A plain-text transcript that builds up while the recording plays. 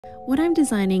When I'm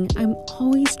designing, I'm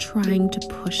always trying to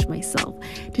push myself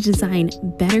to design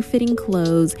better fitting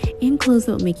clothes and clothes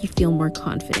that will make you feel more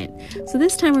confident. So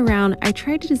this time around, I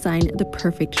tried to design the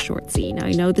perfect shortsie. Now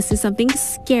I know this is something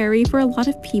scary for a lot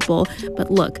of people,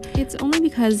 but look, it's only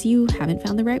because you haven't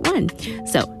found the right one.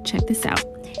 So check this out.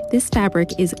 This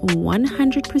fabric is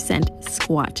 100%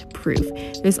 squat proof.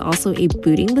 There's also a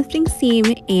booting lifting seam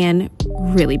and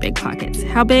really big pockets.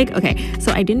 How big? Okay,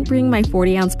 so I didn't bring my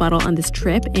 40-ounce bottle on this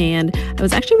trip, and I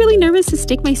was actually really nervous to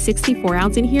stick my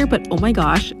 64-ounce in here, but oh my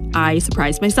gosh, I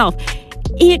surprised myself.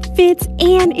 It fits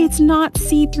and it's not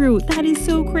see-through. That is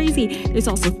so crazy. There's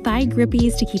also thigh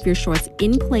grippies to keep your shorts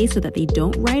in place so that they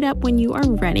don't ride up when you are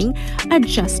running,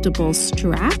 adjustable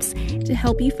straps to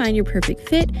help you find your perfect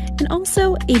fit, and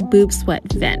also a boob sweat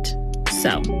vent.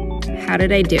 So, how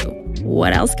did I do?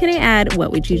 What else can I add?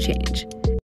 What would you change?